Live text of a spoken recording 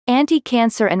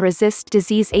anti-cancer and resist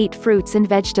disease. 8 fruits and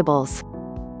vegetables.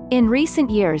 In recent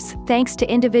years, thanks to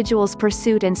individuals'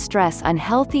 pursuit and stress on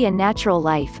healthy and natural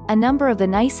life, a number of the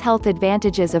nice health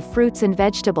advantages of fruits and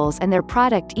vegetables and their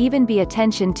product even be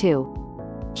attention to.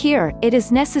 Here, it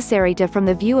is necessary to from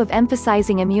the view of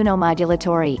emphasizing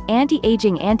immunomodulatory,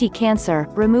 anti-aging, anti-cancer,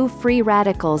 remove free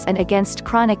radicals and against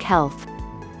chronic health.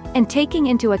 And taking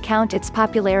into account its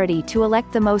popularity to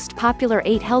elect the most popular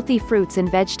 8 healthy fruits and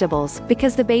vegetables,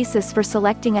 because the basis for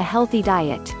selecting a healthy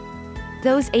diet.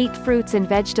 Those 8 fruits and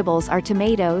vegetables are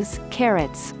tomatoes,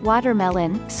 carrots,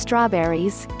 watermelon,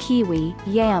 strawberries, kiwi,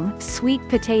 yam, sweet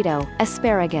potato,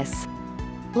 asparagus.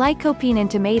 Lycopene in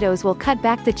tomatoes will cut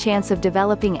back the chance of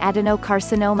developing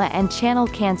adenocarcinoma and channel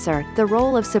cancer. The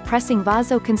role of suppressing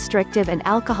vasoconstrictive and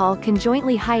alcohol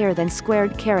conjointly higher than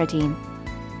squared carotene.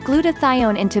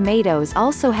 Glutathione in tomatoes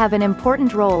also have an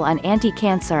important role on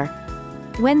anti-cancer.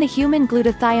 When the human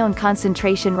glutathione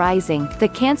concentration rising, the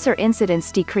cancer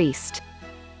incidence decreased.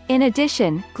 In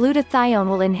addition, glutathione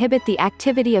will inhibit the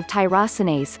activity of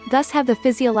tyrosinase, thus have the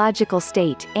physiological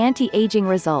state, anti-aging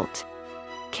result.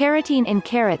 Carotene in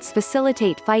carrots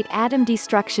facilitate fight atom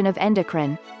destruction of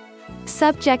endocrine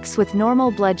subjects with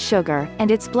normal blood sugar,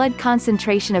 and its blood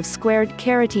concentration of squared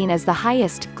carotene as the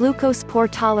highest. Glucose poor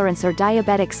tolerance or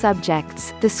diabetic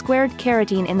subjects, the squared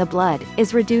carotene in the blood,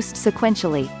 is reduced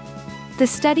sequentially. The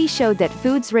study showed that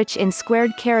foods rich in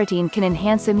squared carotene can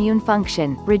enhance immune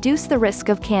function, reduce the risk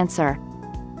of cancer.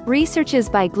 Researches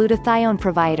by glutathione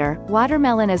provider,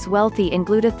 watermelon is wealthy in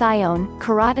glutathione,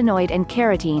 carotenoid and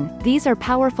carotene. These are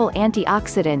powerful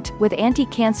antioxidant, with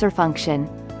anti-cancer function.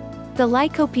 The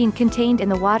lycopene contained in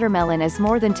the watermelon is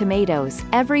more than tomatoes.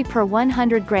 Every per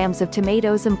 100 grams of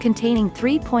tomatoes containing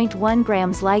 3.1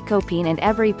 grams lycopene, and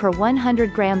every per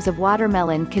 100 grams of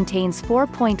watermelon contains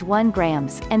 4.1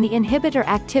 grams, and the inhibitor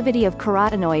activity of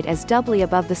carotenoid is doubly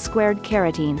above the squared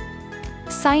carotene.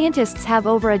 Scientists have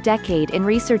over a decade in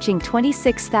researching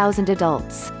 26,000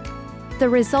 adults. The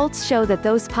results show that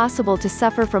those possible to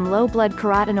suffer from low blood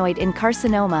carotenoid in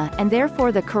carcinoma, and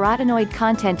therefore the carotenoid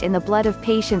content in the blood of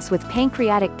patients with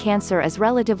pancreatic cancer is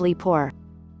relatively poor.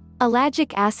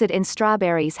 Ellagic acid in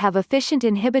strawberries have efficient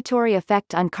inhibitory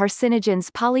effect on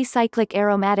carcinogens polycyclic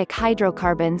aromatic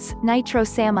hydrocarbons,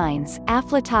 nitrosamines,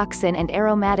 aflatoxin and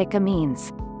aromatic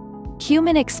amines.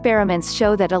 Human experiments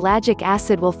show that ellagic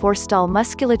acid will forestall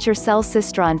musculature cell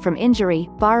cystron from injury,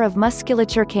 bar of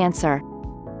musculature cancer.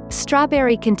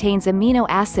 Strawberry contains amino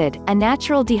acid, a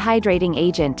natural dehydrating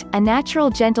agent, a natural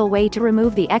gentle way to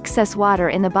remove the excess water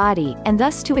in the body, and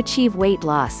thus to achieve weight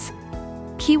loss.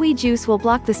 Kiwi juice will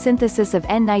block the synthesis of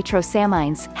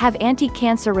N-nitrosamines, have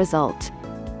anti-cancer result.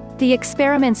 The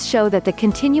experiments show that the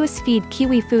continuous feed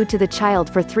kiwi food to the child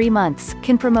for 3 months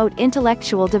can promote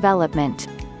intellectual development.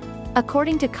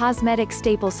 According to cosmetic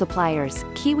staple suppliers,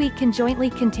 kiwi conjointly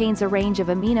contains a range of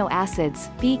amino acids,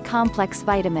 B-complex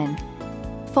vitamin,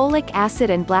 folic acid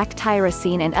and black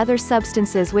tyrosine and other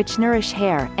substances which nourish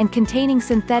hair, and containing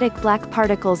synthetic black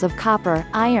particles of copper,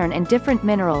 iron and different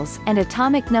minerals, and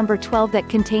atomic number 12 that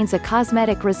contains a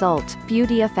cosmetic result,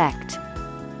 beauty effect.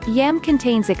 Yam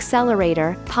contains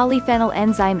accelerator, polyphenol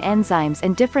enzymes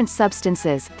and different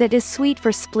substances, that is sweet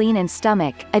for spleen and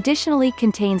stomach, additionally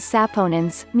contains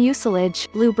saponins, mucilage,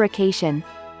 lubrication.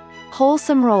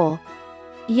 Wholesome role.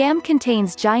 Yam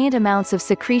contains giant amounts of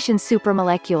secretion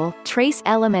supramolecule, trace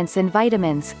elements and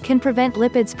vitamins, can prevent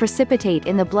lipids precipitate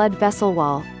in the blood vessel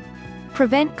wall.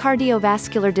 Prevent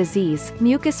cardiovascular disease.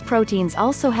 Mucus proteins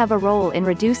also have a role in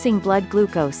reducing blood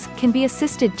glucose, can be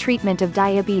assisted treatment of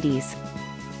diabetes.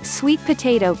 Sweet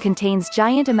potato contains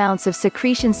giant amounts of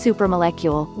secretion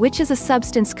supramolecule, which is a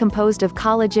substance composed of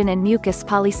collagen and mucus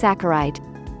polysaccharide.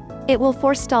 It will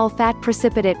forestall fat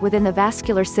precipitate within the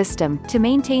vascular system, to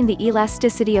maintain the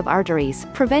elasticity of arteries,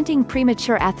 preventing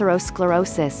premature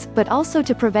atherosclerosis, but also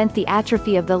to prevent the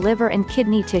atrophy of the liver and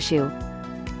kidney tissue.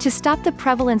 To stop the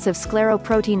prevalence of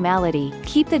scleroprotein malady,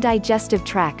 keep the digestive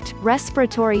tract,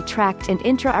 respiratory tract and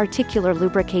intra-articular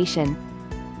lubrication.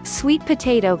 Sweet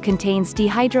potato contains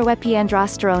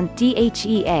dehydroepiandrosterone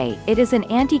DHEA. It is an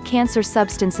anti-cancer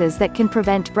substances that can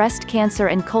prevent breast cancer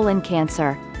and colon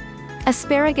cancer.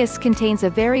 Asparagus contains a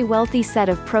very wealthy set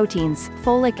of proteins,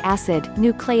 folic acid,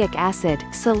 nucleic acid,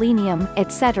 selenium,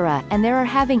 etc., and there are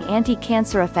having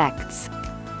anti-cancer effects.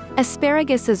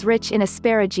 Asparagus is rich in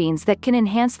asparaginins that can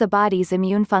enhance the body's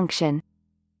immune function.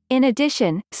 In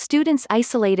addition, students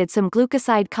isolated some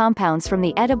glucoside compounds from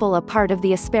the edible a part of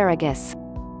the asparagus.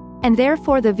 And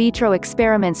therefore the vitro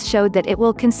experiments showed that it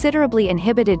will considerably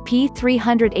inhibited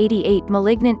P388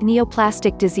 malignant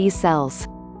neoplastic disease cells.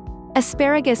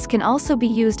 Asparagus can also be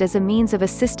used as a means of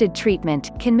assisted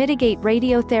treatment, can mitigate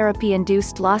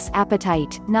radiotherapy-induced loss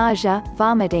appetite, nausea,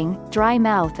 vomiting, dry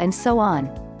mouth and so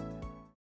on.